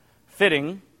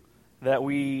fitting that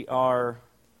we are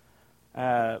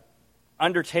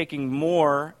undertaking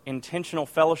more intentional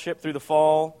fellowship through the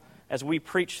fall as we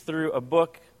preach through a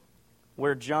book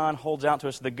where John holds out to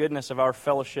us the goodness of our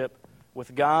fellowship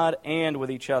with God and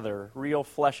with each other, real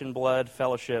flesh and blood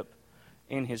fellowship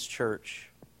in His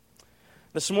church.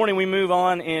 This morning we move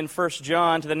on in 1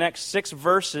 John to the next 6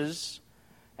 verses,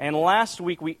 and last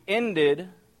week we ended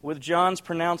with John's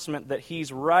pronouncement that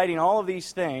he's writing all of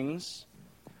these things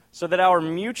so that our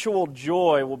mutual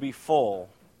joy will be full.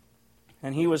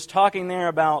 And he was talking there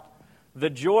about the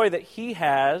joy that he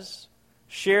has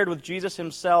shared with Jesus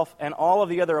himself and all of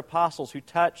the other apostles who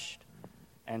touched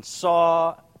and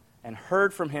saw and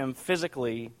heard from him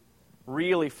physically,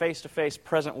 really face-to-face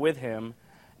present with him,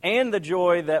 and the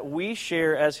joy that we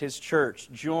share as his church,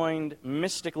 joined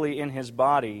mystically in his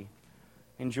body,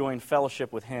 enjoying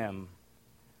fellowship with him.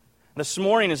 This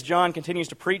morning, as John continues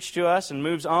to preach to us and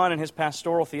moves on in his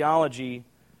pastoral theology,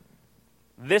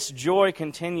 this joy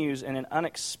continues in an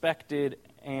unexpected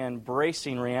and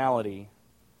bracing reality.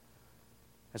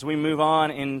 As we move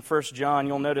on in 1 John,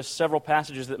 you'll notice several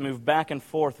passages that move back and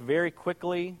forth very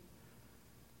quickly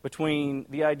between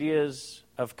the ideas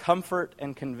of comfort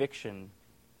and conviction.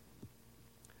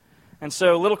 And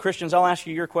so, little Christians, I'll ask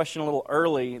you your question a little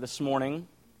early this morning.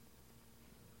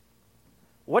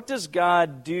 What does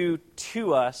God do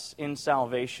to us in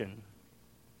salvation?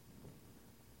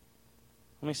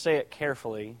 Let me say it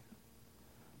carefully.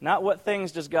 Not what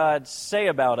things does God say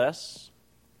about us,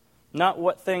 not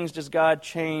what things does God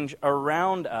change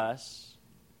around us,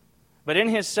 but in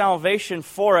His salvation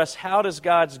for us, how does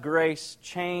God's grace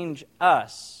change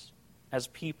us as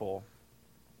people?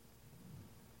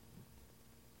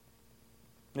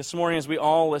 This morning, as we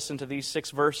all listen to these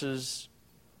 6 verses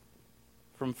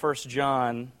from 1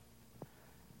 John,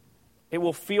 it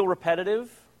will feel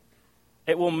repetitive.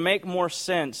 It will make more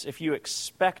sense if you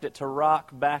expect it to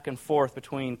rock back and forth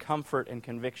between comfort and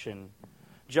conviction.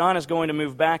 John is going to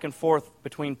move back and forth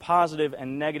between positive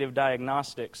and negative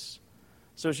diagnostics.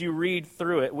 So as you read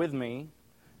through it with me,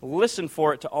 listen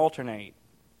for it to alternate.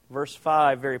 Verse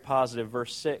 5, very positive.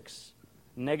 Verse 6,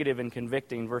 negative and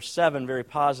convicting. Verse 7, very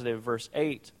positive. Verse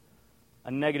 8, a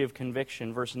negative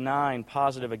conviction. Verse 9,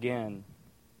 positive again.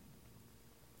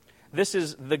 This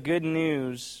is the good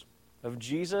news of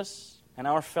Jesus and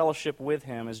our fellowship with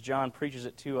Him as John preaches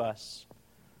it to us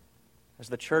as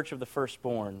the church of the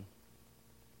firstborn.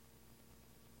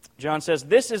 John says,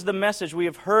 "This is the message we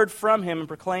have heard from Him and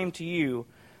proclaimed to you,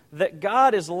 that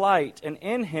God is light and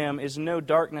in Him is no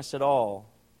darkness at all.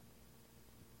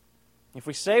 If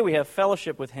we say we have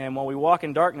fellowship with Him while we walk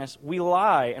in darkness, we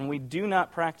lie and we do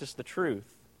not practice the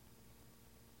truth.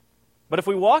 But if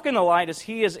we walk in the light as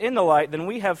He is in the light, then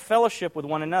we have fellowship with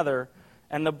one another,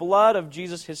 and the blood of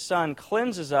Jesus His Son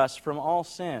cleanses us from all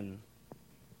sin.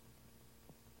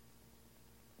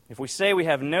 If we say we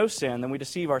have no sin, then we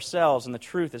deceive ourselves and the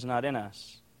truth is not in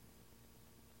us.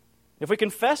 If we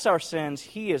confess our sins,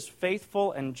 He is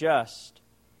faithful and just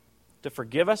to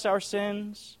forgive us our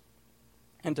sins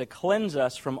and to cleanse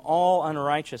us from all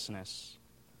unrighteousness.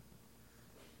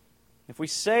 If we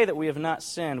say that we have not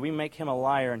sinned, we make Him a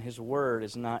liar and His word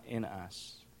is not in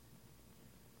us."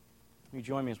 Will you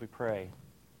join me as we pray?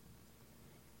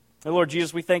 Lord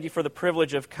Jesus, we thank You for the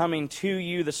privilege of coming to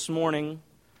You this morning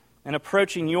and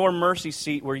approaching Your mercy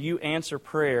seat where You answer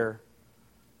prayer.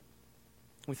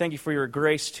 We thank You for Your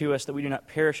grace to us that we do not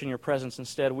perish in Your presence.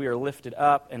 Instead, we are lifted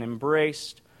up and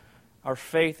embraced. Our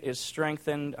faith is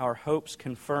strengthened, our hopes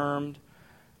confirmed.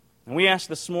 And we ask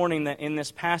this morning that in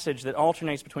this passage that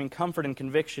alternates between comfort and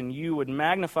conviction, You would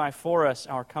magnify for us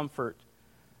our comfort,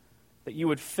 that You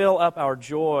would fill up our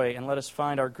joy and let us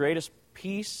find our greatest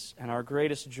peace and our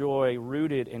greatest joy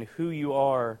rooted in who You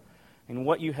are, in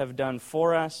what You have done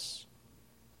for us,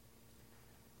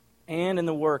 and in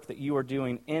the work that You are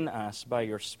doing in us by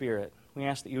Your Spirit. We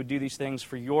ask that You would do these things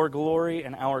for Your glory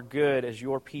and our good as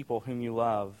Your people whom You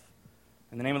love.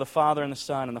 In the name of the Father, and the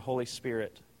Son, and the Holy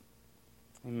Spirit.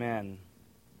 Amen.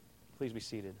 Please be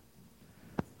seated.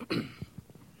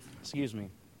 Excuse me.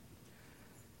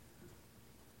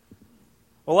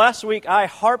 Well, last week I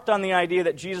harped on the idea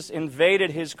that Jesus invaded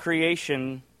His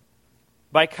creation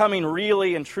by coming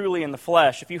really and truly in the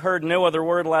flesh. If you heard no other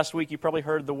word last week, you probably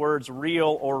heard the words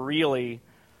real or really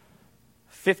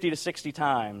 50 to 60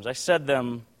 times. I said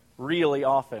them really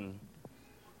often.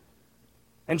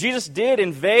 And Jesus did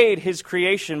invade His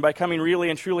creation by coming really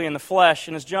and truly in the flesh.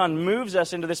 And as John moves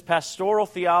us into this pastoral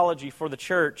theology for the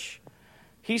church,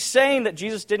 he's saying that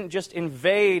Jesus didn't just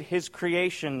invade His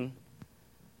creation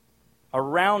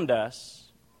around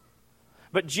us,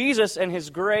 but Jesus and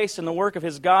His grace and the work of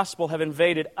His gospel have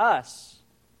invaded us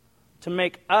to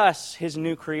make us His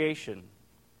new creation.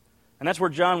 And that's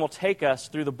where John will take us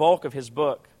through the bulk of his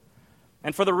book.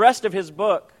 And for the rest of his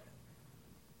book,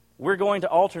 we're going to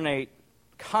alternate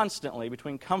constantly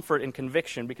between comfort and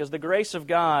conviction, because the grace of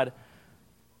God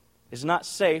is not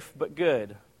safe but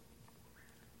good.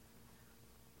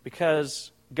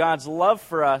 Because God's love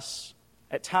for us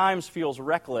at times feels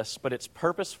reckless, but it's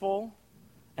purposeful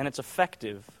and it's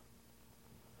effective.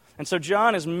 And so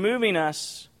John is moving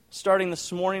us, starting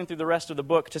this morning through the rest of the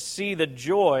book, to see the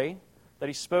joy that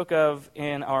he spoke of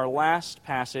in our last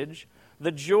passage,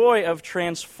 the joy of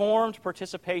transformed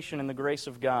participation in the grace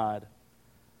of God.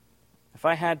 If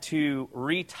I had to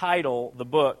retitle the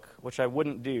book, which I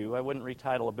wouldn't do, I wouldn't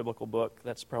retitle a biblical book,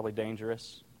 that's probably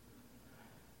dangerous.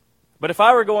 But if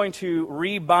I were going to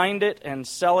rebind it and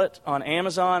sell it on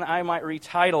Amazon, I might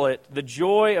retitle it, The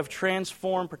Joy of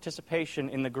Transformed Participation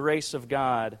in the Grace of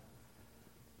God,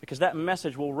 because that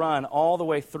message will run all the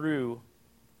way through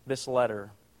this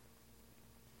letter.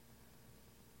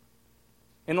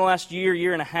 In the last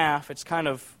year and a half, it's kind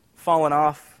of fallen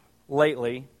off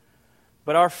lately,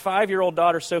 but our 5-year-old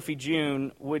daughter, Sophie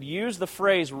June, would use the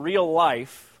phrase real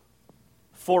life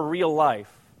for real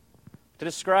life to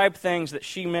describe things that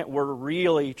she meant were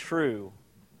really true.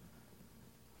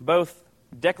 Both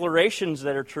declarations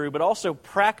that are true, but also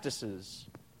practices.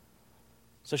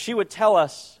 So she would tell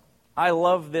us, I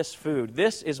love this food.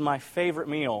 This is my favorite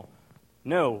meal.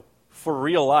 No, for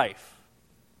real life.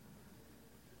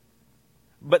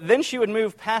 But then she would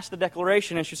move past the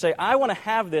declaration and she'd say, I want to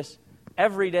have this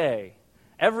every day.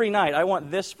 Every night, I want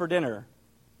this for dinner.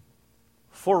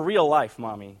 For real life,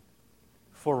 Mommy.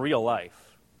 For real life.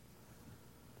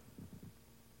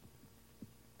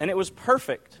 And it was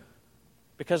perfect,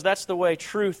 because that's the way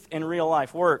truth in real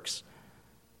life works.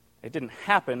 It didn't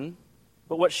happen,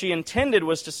 but what she intended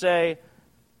was to say,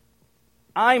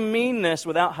 I mean this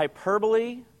without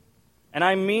hyperbole, and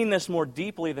I mean this more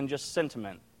deeply than just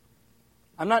sentiment.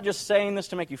 I'm not just saying this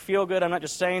to make you feel good. I'm not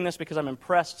just saying this because I'm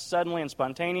impressed suddenly and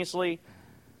spontaneously.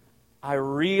 I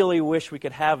really wish we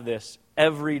could have this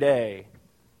every day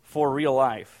for real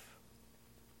life.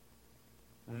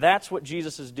 That's what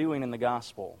Jesus is doing in the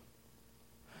gospel.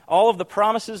 All of the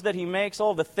promises that He makes,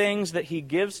 all of the things that He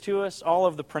gives to us, all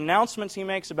of the pronouncements He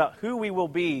makes about who we will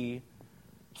be,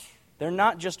 they're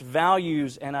not just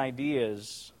values and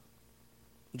ideas.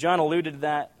 John alluded to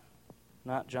that.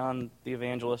 Not John the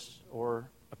evangelist or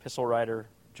epistle writer,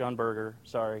 John Berger,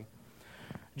 sorry.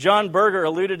 John Berger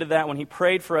alluded to that when he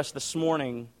prayed for us this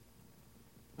morning,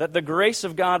 that the grace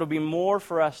of God would be more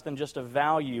for us than just a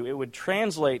value. It would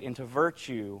translate into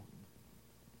virtue.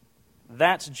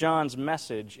 That's John's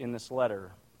message in this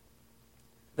letter.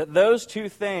 That those two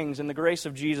things in the grace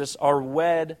of Jesus are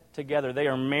wed together. They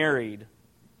are married.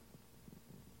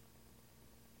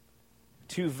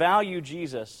 To value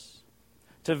Jesus,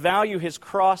 to value His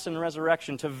cross and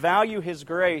resurrection, to value His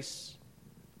grace,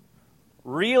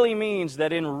 really means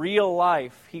that in real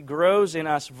life He grows in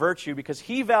us virtue, because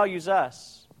He values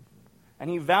us, and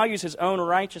He values His own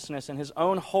righteousness and His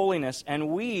own holiness, and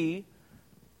we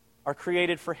are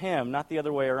created for Him, not the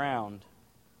other way around.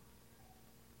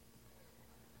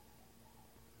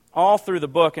 All through the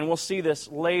book, and we'll see this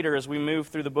later as we move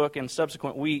through the book in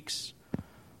subsequent weeks,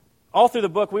 all through the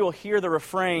book we will hear the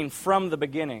refrain, from the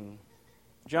beginning.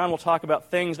 John will talk about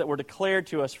things that were declared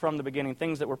to us from the beginning,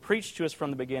 things that were preached to us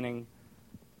from the beginning.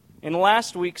 In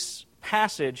last week's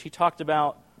passage, he talked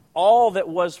about all that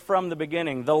was from the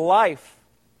beginning, the life,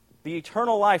 the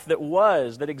eternal life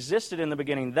that existed in the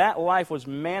beginning. That life was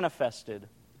manifested.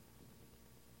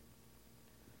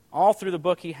 All through the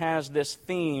book, he has this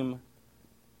theme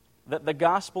that the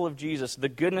gospel of Jesus, the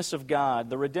goodness of God,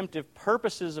 the redemptive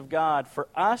purposes of God for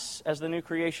us as the new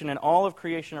creation and all of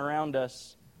creation around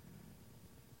us,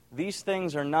 these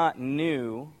things are not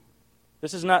new.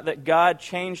 This is not that God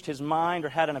changed His mind or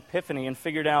had an epiphany and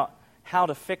figured out how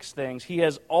to fix things. He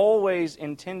has always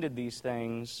intended these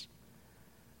things.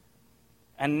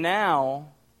 And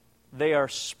now they are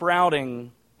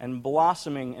sprouting and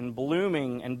blossoming and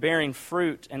blooming and bearing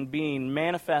fruit and being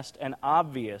manifest and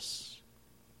obvious.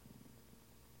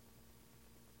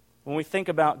 When we think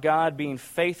about God being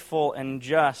faithful and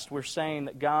just, we're saying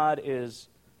that God is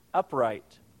upright,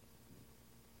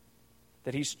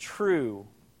 that He's true,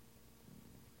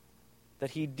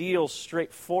 that He deals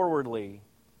straightforwardly.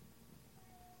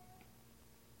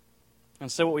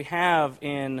 And so what we have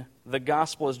in the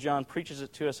gospel, as John preaches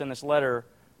it to us in this letter,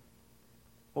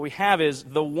 what we have is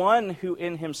the one who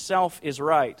in Himself is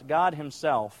right, God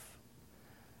Himself,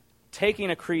 taking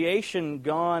a creation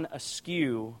gone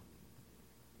askew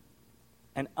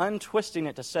and untwisting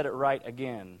it to set it right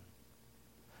again.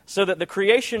 so that the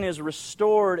creation is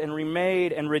restored and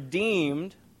remade and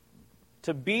redeemed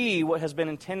to be what has been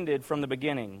intended from the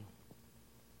beginning.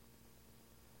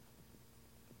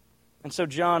 And so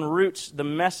John roots the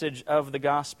message of the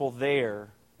gospel there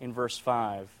in verse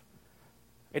 5.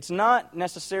 It's not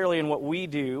necessarily in what we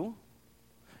do.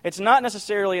 It's not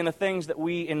necessarily in the things that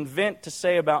we invent to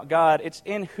say about God. It's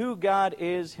in who God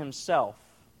is Himself.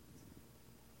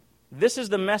 This is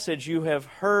the message you have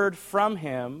heard from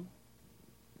Him,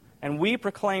 and we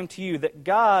proclaim to you that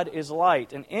God is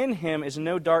light, and in Him is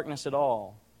no darkness at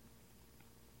all.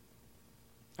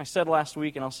 I said last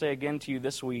week, and I'll say again to you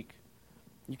this week,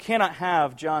 you cannot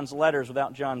have John's letters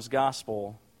without John's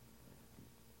gospel.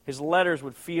 His letters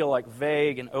would feel like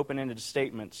vague and open-ended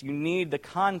statements. You need the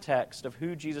context of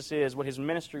who Jesus is, what His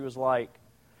ministry was like,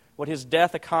 what His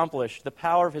death accomplished, the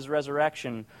power of His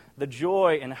resurrection, the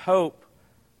joy and hope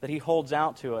that He holds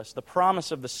out to us, the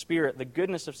promise of the Spirit, the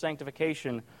goodness of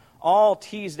sanctification, all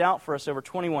teased out for us over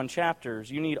 21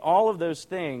 chapters. You need all of those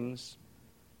things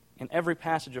in every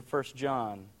passage of 1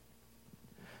 John.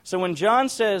 So when John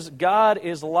says God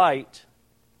is light,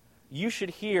 you should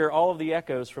hear all of the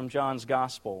echoes from John's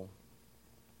gospel.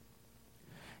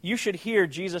 You should hear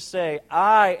Jesus say,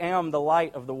 I am the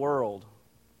light of the world.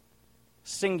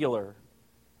 Singular.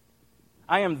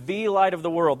 I am the light of the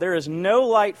world. There is no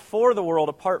light for the world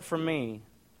apart from me.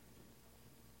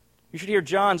 You should hear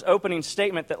John's opening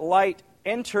statement that light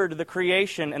entered the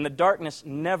creation and the darkness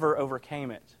never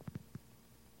overcame it.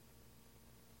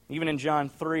 Even in John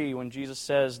 3, when Jesus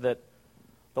says that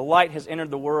the light has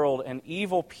entered the world and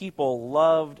evil people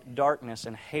loved darkness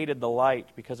and hated the light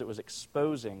because it was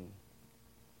exposing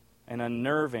and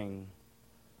unnerving.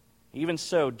 Even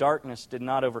so, darkness did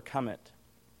not overcome it.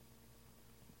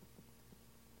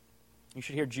 You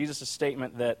should hear Jesus'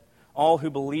 statement that all who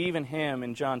believe in Him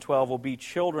in John 12 will be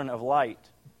children of light.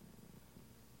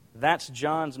 That's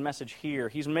John's message here.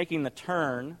 He's making the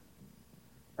turn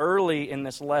early in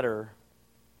this letter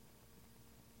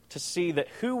to see that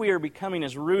who we are becoming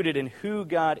is rooted in who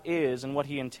God is and what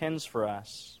He intends for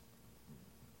us.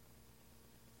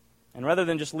 And rather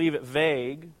than just leave it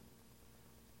vague,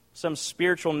 some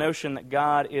spiritual notion that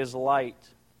God is light,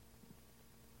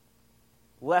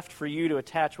 left for you to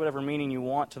attach whatever meaning you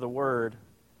want to the word,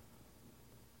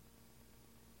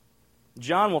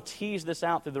 John will tease this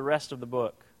out through the rest of the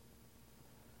book.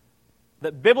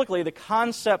 That biblically, the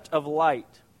concept of light,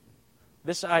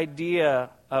 this idea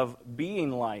of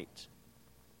being light,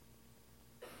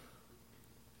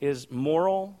 is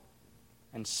moral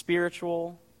and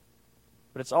spiritual,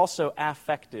 but it's also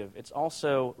affective. It's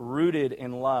also rooted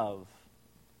in love.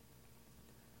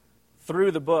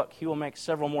 Through the book, he will make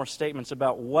several more statements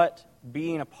about what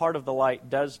being a part of the light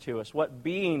does to us, what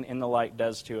being in the light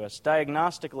does to us.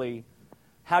 Diagnostically,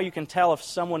 how you can tell if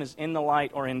someone is in the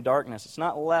light or in darkness. It's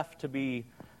not left to be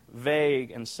vague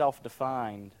and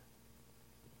self-defined.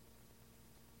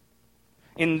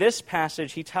 In this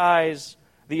passage, he ties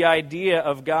the idea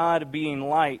of God being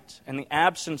light and the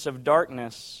absence of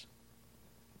darkness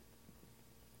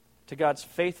to God's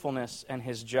faithfulness and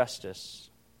His justice.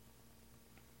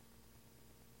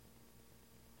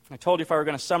 I told you if I were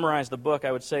going to summarize the book,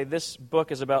 I would say this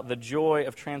book is about the joy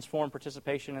of transformed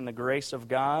participation in the grace of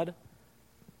God.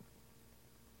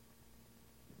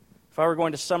 If I were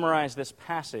going to summarize this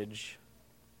passage,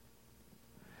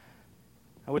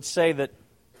 I would say that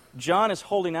John is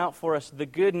holding out for us the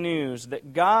good news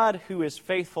that God, who is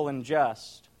faithful and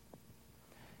just,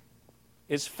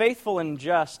 is faithful and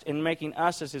just in making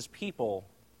us as His people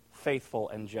faithful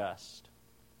and just.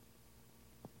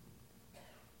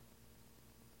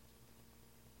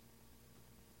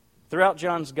 Throughout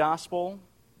John's gospel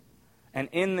and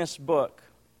in this book,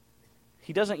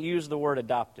 he doesn't use the word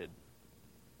adopted.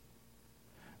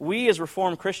 We as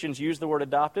Reformed Christians use the word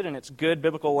adopted, and it's good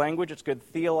biblical language, it's good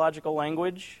theological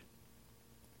language.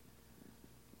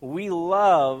 We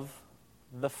love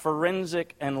the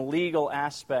forensic and legal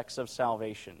aspects of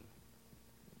salvation.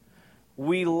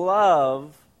 We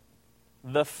love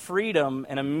the freedom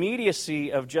and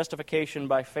immediacy of justification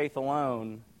by faith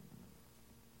alone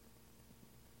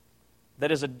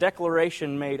that is a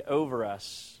declaration made over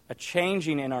us, a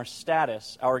changing in our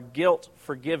status, our guilt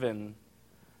forgiven,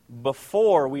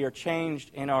 before we are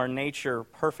changed in our nature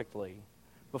perfectly,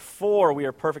 before we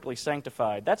are perfectly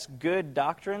sanctified. That's good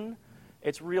doctrine.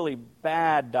 It's really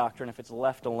bad doctrine if it's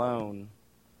left alone,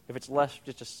 if it's left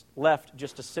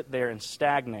just to sit there and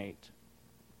stagnate.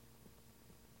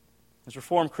 As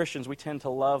Reformed Christians, we tend to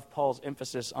love Paul's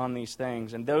emphasis on these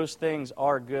things, and those things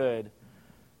are good,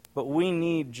 but we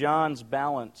need John's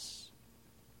balance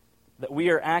that we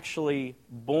are actually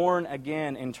born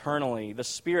again internally. The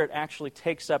Spirit actually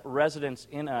takes up residence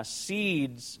in us.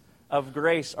 Seeds of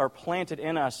grace are planted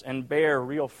in us and bear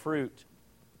real fruit.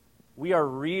 We are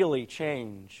really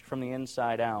changed from the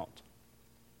inside out.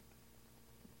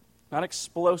 Not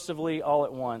explosively all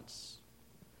at once.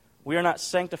 We are not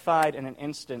sanctified in an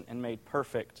instant and made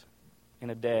perfect in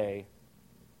a day.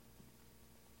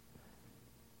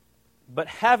 But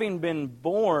having been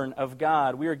born of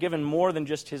God, we are given more than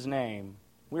just His name.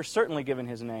 We're certainly given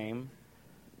His name.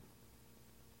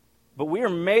 But we are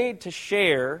made to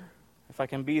share, if I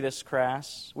can be this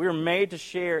crass, we are made to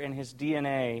share in His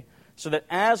DNA so that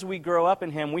as we grow up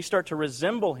in Him, we start to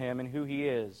resemble Him in who He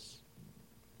is.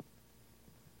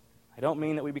 I don't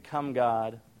mean that we become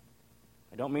God.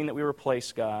 I don't mean that we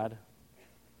replace God.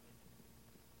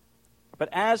 But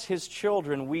as His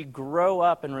children, we grow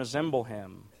up and resemble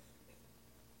Him.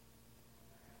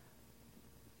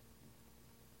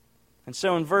 And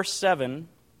so in verse 7,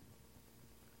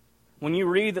 when you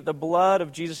read that the blood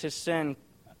of Jesus His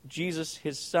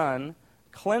Son,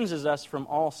 cleanses us from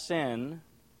all sin,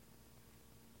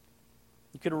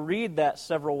 you could read that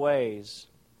several ways.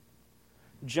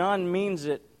 John means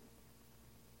it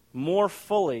more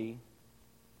fully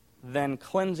than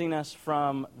cleansing us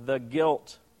from the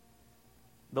guilt,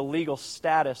 the legal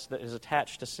status that is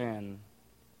attached to sin.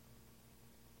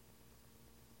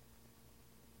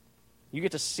 You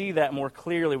get to see that more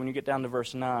clearly when you get down to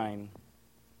verse 9.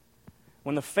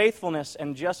 When the faithfulness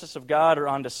and justice of God are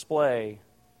on display.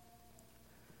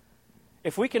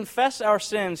 If we confess our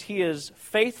sins, He is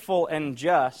faithful and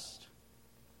just,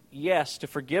 yes, to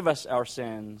forgive us our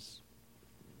sins.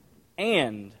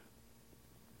 And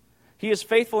He is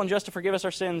faithful and just to forgive us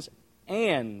our sins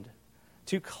and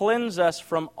to cleanse us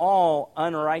from all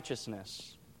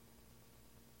unrighteousness.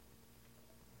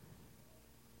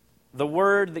 The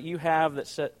word that you have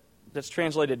that's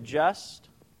translated just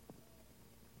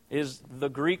is the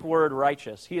Greek word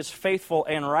righteous. He is faithful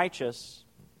and righteous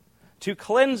to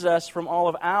cleanse us from all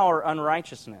of our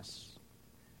unrighteousness.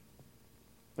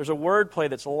 There's a wordplay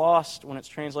that's lost when it's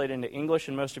translated into English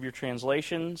in most of your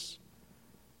translations.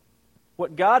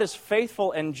 What God is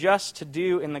faithful and just to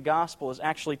do in the gospel is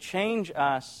actually change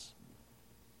us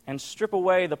and strip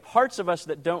away the parts of us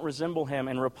that don't resemble Him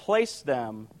and replace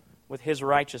them with His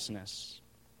righteousness.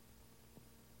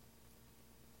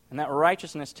 And that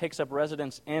righteousness takes up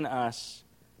residence in us,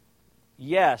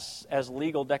 yes, as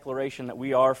legal declaration that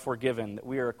we are forgiven, that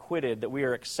we are acquitted, that we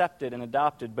are accepted and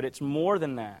adopted, but it's more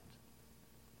than that.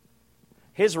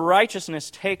 His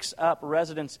righteousness takes up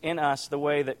residence in us the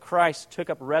way that Christ took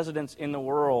up residence in the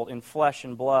world in flesh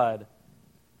and blood,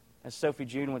 as Sophie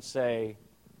June would say,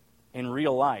 in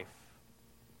real life.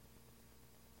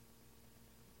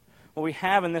 What we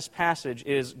have in this passage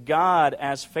is God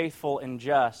as faithful and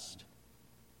just.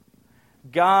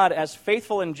 God as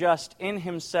faithful and just in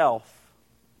Himself.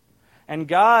 And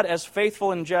God as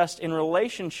faithful and just in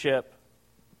relationship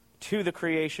to the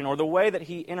creation, or the way that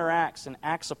He interacts and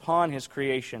acts upon His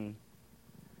creation.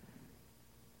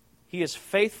 He is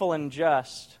faithful and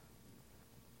just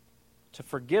to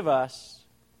forgive us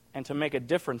and to make a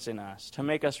difference in us, to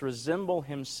make us resemble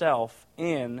Himself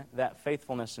in that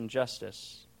faithfulness and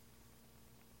justice.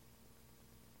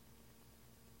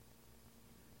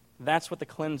 That's what the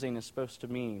cleansing is supposed to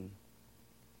mean.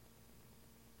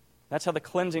 That's how the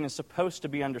cleansing is supposed to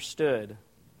be understood.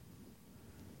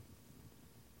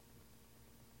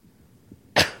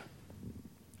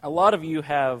 A lot of you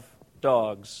have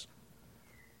dogs,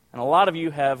 and a lot of you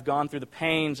have gone through the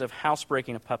pains of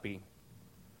housebreaking a puppy.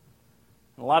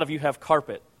 And a lot of you have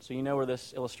carpet, so you know where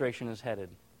this illustration is headed.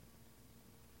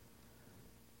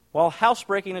 While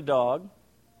housebreaking a dog,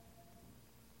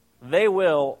 they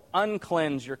will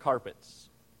uncleanse your carpets.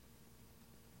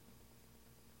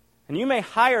 And you may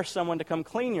hire someone to come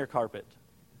clean your carpet.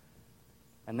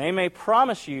 And they may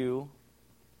promise you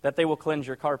that they will cleanse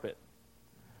your carpet.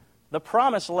 The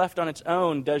promise left on its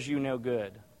own does you no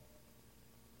good.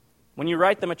 When you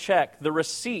write them a check, the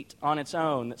receipt on its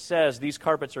own that says these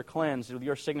carpets are cleansed with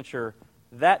your signature,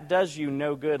 that does you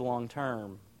no good long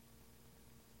term.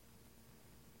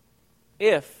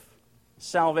 If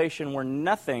salvation were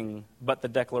nothing but the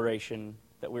declaration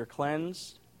that we're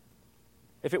cleansed,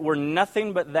 if it were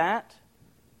nothing but that,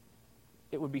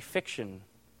 it would be fiction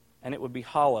and it would be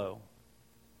hollow.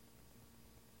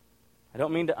 I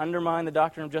don't mean to undermine the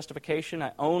doctrine of justification.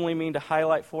 I only mean to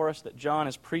highlight for us that John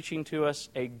is preaching to us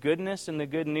a goodness in the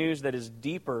good news that is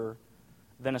deeper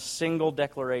than a single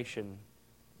declaration.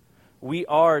 We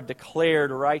are declared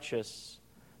righteous.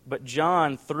 But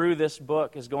John, through this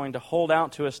book, is going to hold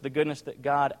out to us the goodness that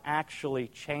God actually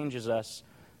changes us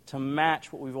to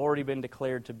match what we've already been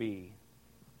declared to be.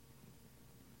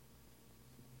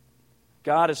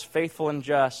 God is faithful and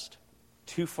just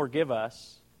to forgive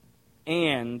us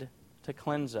and to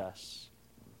cleanse us.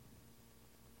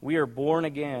 We are born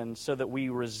again so that we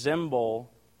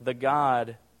resemble the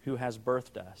God who has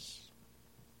birthed us.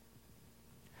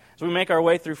 As we make our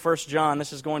way through 1 John,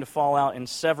 this is going to fall out in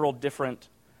several different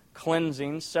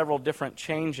cleansings, several different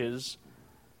changes.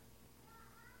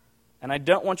 And I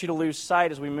don't want you to lose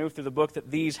sight as we move through the book that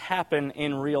these happen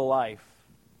in real life.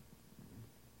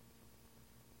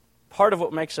 Part of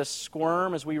what makes us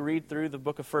squirm as we read through the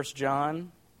book of 1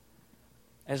 John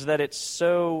is that it's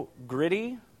so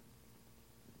gritty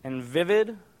and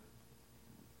vivid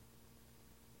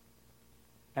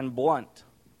and blunt.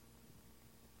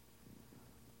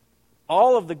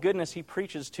 All of the goodness he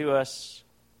preaches to us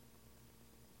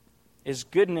is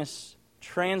goodness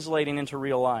translating into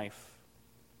real life.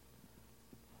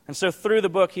 And so through the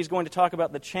book, he's going to talk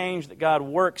about the change that God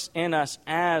works in us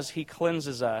as he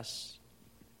cleanses us.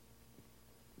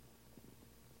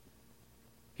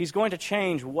 He's going to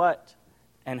change what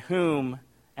and whom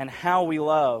and how we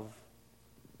love.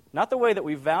 Not the way that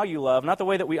we value love, not the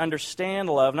way that we understand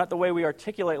love, not the way we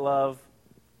articulate love,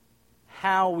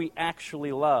 how we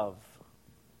actually love.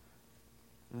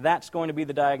 That's going to be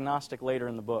the diagnostic later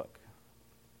in the book.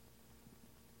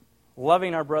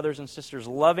 Loving our brothers and sisters,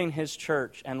 loving his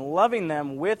church, and loving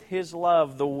them with his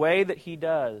love the way that he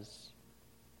does.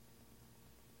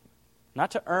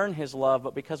 Not to earn his love,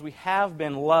 but because we have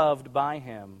been loved by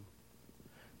him.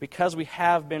 Because we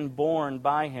have been born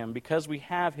by him. Because we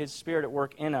have his Spirit at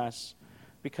work in us.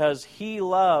 Because he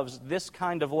loves this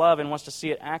kind of love and wants to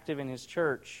see it active in his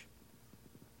church.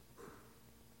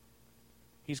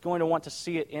 He's going to want to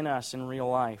see it in us in real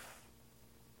life.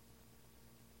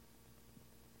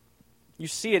 You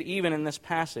see it even in this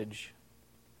passage.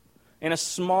 In a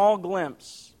small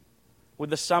glimpse with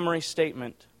the summary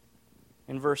statement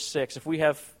in verse 6. If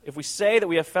we say that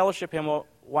we have fellowship him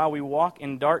while we walk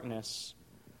in darkness,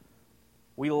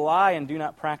 we lie and do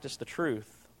not practice the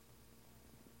truth.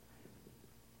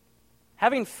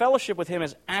 Having fellowship with him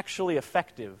is actually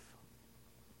effective.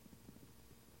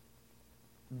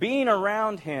 Being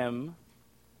around him,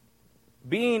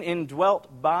 being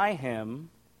indwelt by him,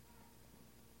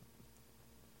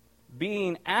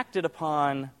 being acted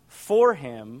upon for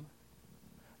him,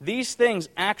 these things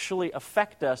actually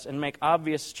affect us and make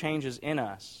obvious changes in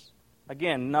us.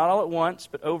 Again, not all at once,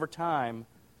 but over time.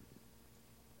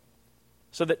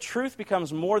 So that truth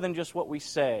becomes more than just what we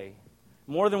say,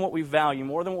 more than what we value,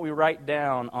 more than what we write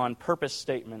down on purpose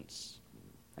statements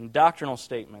and doctrinal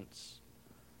statements.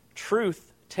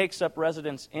 Truth takes up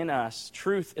residence in us.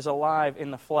 Truth is alive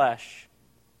in the flesh.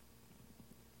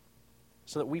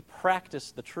 So that we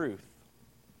practice the truth.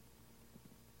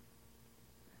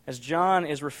 As John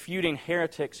is refuting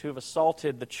heretics who have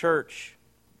assaulted the church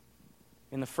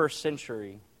in the first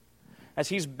century, as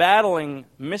he's battling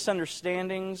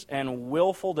misunderstandings and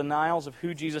willful denials of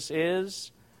who Jesus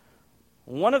is,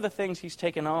 one of the things he's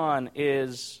taken on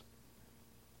is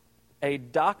a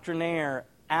doctrinaire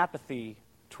apathy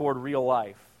toward real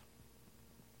life.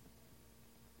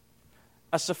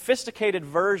 A sophisticated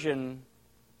version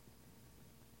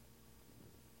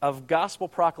of gospel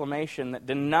proclamation that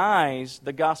denies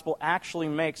the gospel actually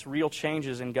makes real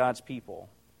changes in God's people.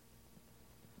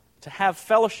 To have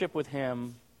fellowship with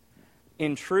him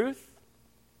in truth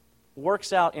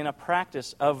works out in a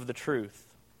practice of the truth.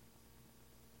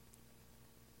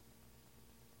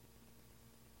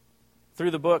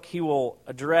 Through the book, he will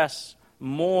address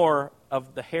more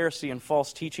of the heresy and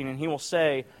false teaching, and he will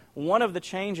say, one of the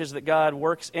changes that God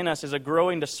works in us is a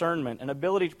growing discernment, an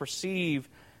ability to perceive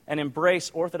and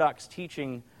embrace orthodox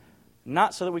teaching,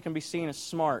 not so that we can be seen as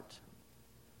smart,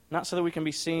 not so that we can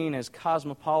be seen as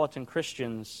cosmopolitan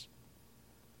Christians,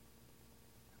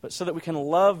 but so that we can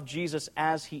love Jesus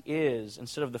as he is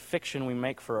instead of the fiction we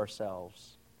make for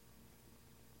ourselves.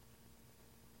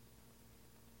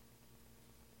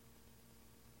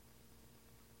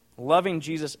 Loving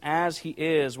Jesus as he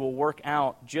is will work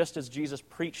out just as Jesus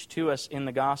preached to us in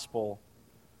the gospel.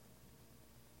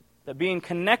 That being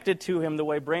connected to him the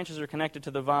way branches are connected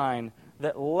to the vine,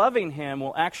 that loving him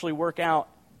will actually work out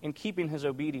in keeping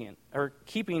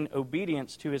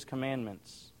obedience to his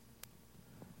commandments.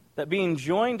 That being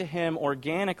joined to him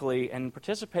organically and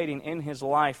participating in his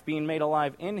life, being made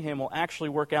alive in him, will actually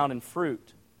work out in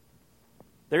fruit.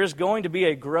 There is going to be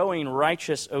a growing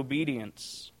righteous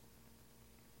obedience.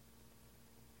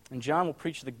 And John will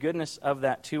preach the goodness of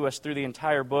that to us through the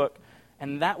entire book,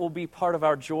 and that will be part of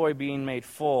our joy being made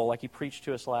full, like he preached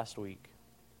to us last week.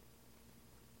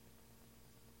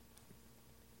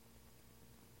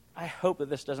 I hope that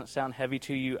this doesn't sound heavy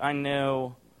to you. I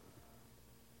know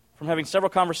from having several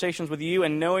conversations with you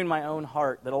and knowing my own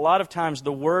heart that a lot of times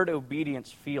the word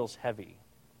obedience feels heavy.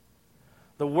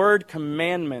 The word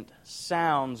commandment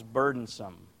sounds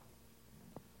burdensome.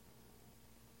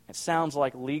 It sounds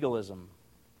like legalism.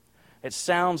 It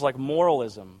sounds like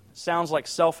moralism. It sounds like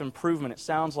self-improvement. It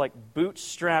sounds like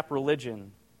bootstrap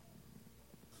religion.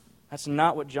 That's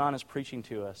not what John is preaching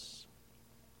to us.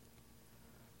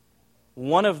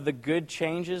 One of the good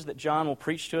changes that John will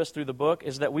preach to us through the book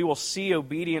is that we will see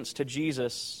obedience to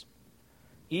Jesus,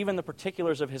 even the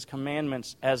particulars of his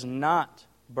commandments, as not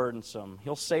burdensome.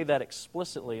 He'll say that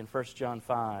explicitly in 1 John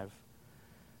 5.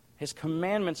 His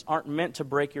commandments aren't meant to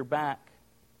break your back.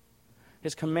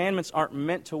 His commandments aren't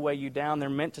meant to weigh you down. They're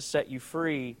meant to set you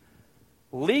free.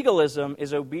 Legalism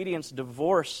is obedience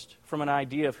divorced from an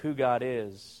idea of who God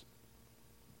is.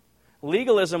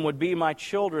 Legalism would be my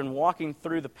children walking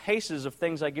through the paces of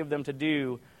things I give them to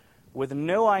do with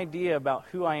no idea about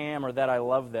who I am or that I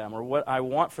love them or what I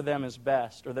want for them is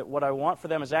best or that what I want for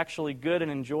them is actually good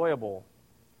and enjoyable.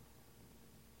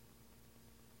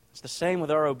 It's the same with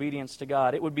our obedience to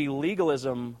God. It would be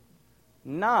legalism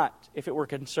not if it were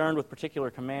concerned with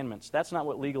particular commandments. That's not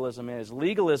what legalism is.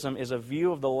 Legalism is a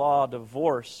view of the law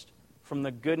divorced from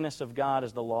the goodness of God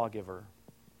as the lawgiver.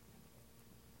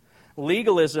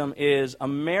 Legalism is a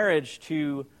marriage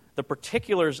to the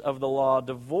particulars of the law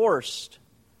divorced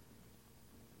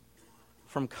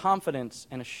from confidence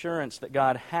and assurance that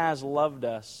God has loved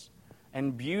us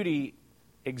and beauty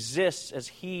exists as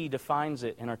He defines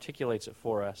it and articulates it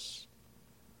for us.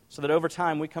 So that over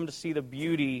time we come to see the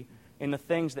beauty in the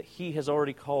things that He has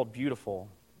already called beautiful.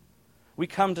 We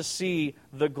come to see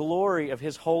the glory of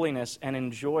His holiness and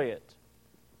enjoy it.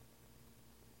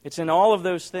 It's in all of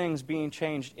those things being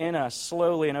changed in us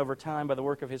slowly and over time by the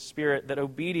work of His Spirit that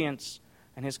obedience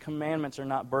and His commandments are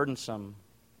not burdensome.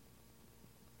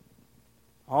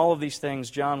 All of these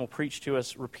things John will preach to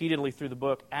us repeatedly through the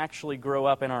book actually grow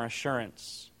up in our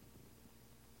assurance.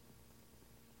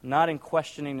 Not in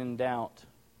questioning and doubt.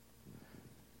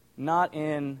 Not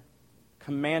in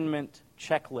commandment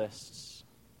checklists.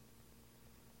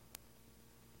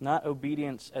 Not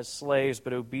obedience as slaves,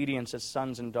 but obedience as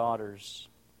sons and daughters.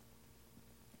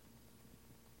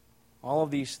 All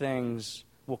of these things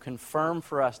will confirm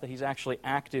for us that He's actually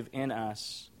active in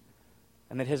us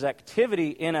and that His activity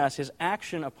in us, His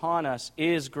action upon us,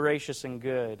 is gracious and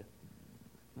good.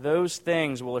 Those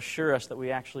things will assure us that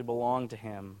we actually belong to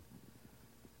Him.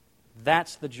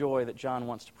 That's the joy that John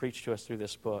wants to preach to us through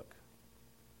this book.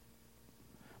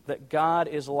 That God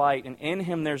is light, and in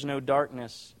Him there's no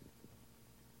darkness.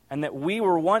 And that we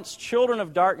were once children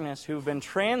of darkness who have been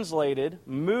translated,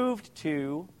 moved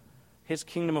to His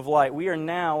kingdom of light. We are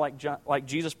now, like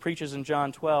Jesus preaches in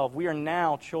John 12, we are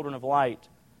now children of light.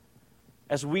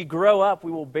 As we grow up,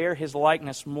 we will bear His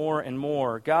likeness more and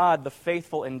more. God, the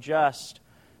faithful and just,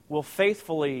 will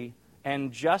faithfully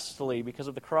and justly, because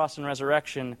of the cross and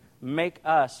resurrection, make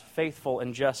us faithful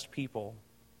and just people.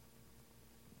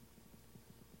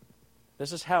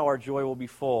 This is how our joy will be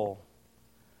full.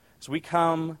 As we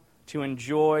come to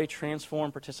enjoy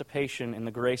transformed participation in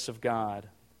the grace of God.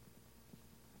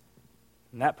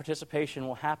 And that participation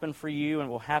will happen for you and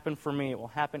will happen for me. It will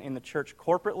happen in the church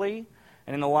corporately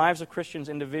and in the lives of Christians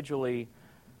individually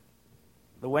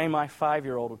the way my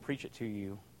 5-year-old would preach it to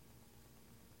you.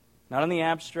 Not in the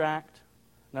abstract,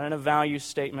 not in a value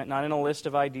statement, not in a list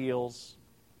of ideals.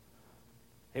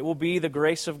 It will be the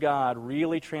grace of God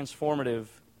really transformative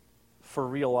for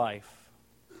real life.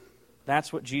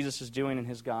 That's what Jesus is doing in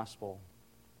His gospel.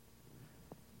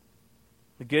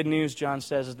 The good news, John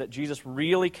says, is that Jesus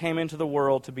really came into the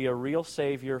world to be a real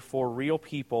Savior for real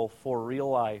people, for real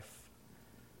life.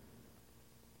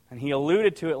 And He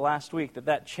alluded to it last week,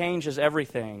 that changes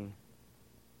everything.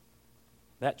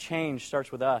 That change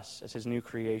starts with us as His new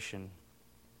creation.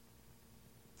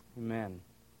 Amen.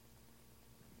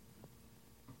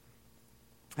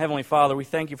 Heavenly Father, we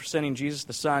thank You for sending Jesus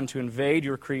the Son to invade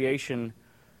Your creation,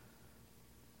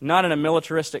 not in a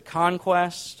militaristic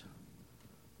conquest,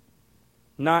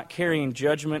 not carrying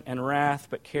judgment and wrath,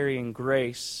 but carrying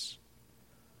grace,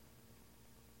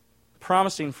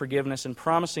 promising forgiveness and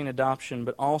promising adoption,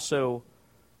 but also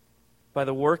by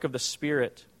the work of the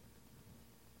Spirit,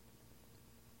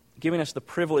 giving us the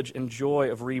privilege and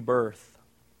joy of rebirth,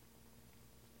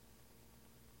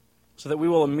 so that we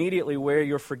will immediately wear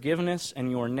Your forgiveness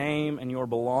and Your name and Your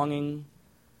belonging.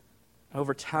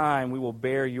 Over time, we will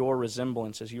bear Your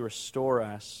resemblance as You restore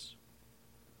us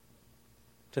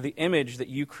to the image that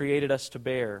You created us to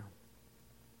bear.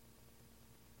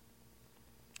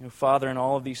 Father, in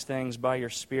all of these things, by Your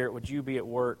Spirit, would You be at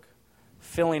work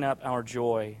filling up our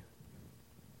joy.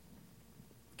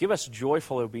 Give us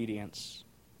joyful obedience.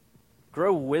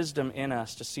 Grow wisdom in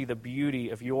us to see the beauty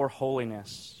of your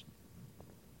holiness.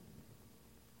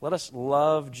 Let us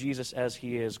love Jesus as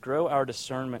he is. Grow our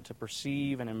discernment to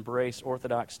perceive and embrace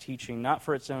orthodox teaching, not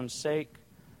for its own sake,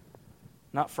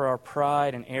 not for our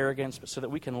pride and arrogance, but so that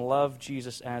we can love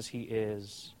Jesus as he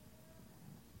is.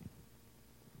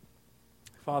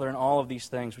 Father, in all of these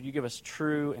things, would you give us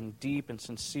true and deep and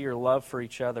sincere love for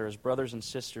each other as brothers and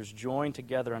sisters joined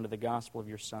together under the gospel of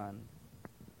your Son.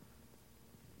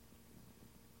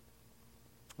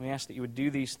 We ask that you would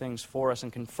do these things for us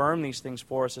and confirm these things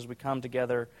for us as we come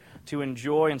together to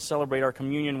enjoy and celebrate our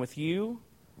communion with you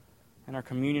and our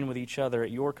communion with each other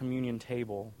at your communion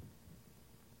table.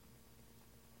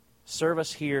 Serve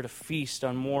us here to feast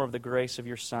on more of the grace of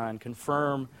your Son.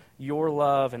 Confirm your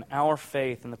love and our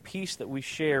faith and the peace that we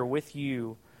share with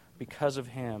you because of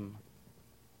him.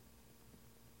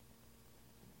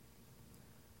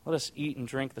 Let us eat and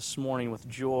drink this morning with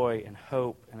joy and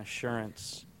hope and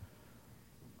assurance.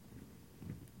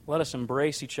 Let us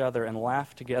embrace each other and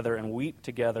laugh together and weep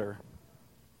together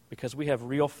because we have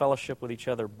real fellowship with each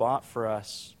other bought for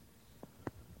us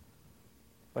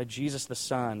by Jesus the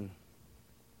Son,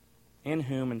 in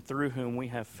whom and through whom we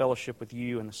have fellowship with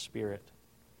you in the Spirit.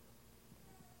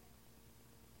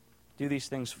 Do these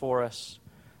things for us,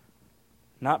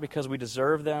 not because we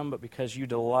deserve them, but because you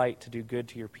delight to do good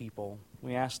to your people.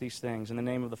 We ask these things in the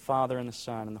name of the Father, and the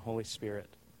Son, and the Holy Spirit.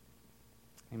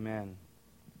 Amen.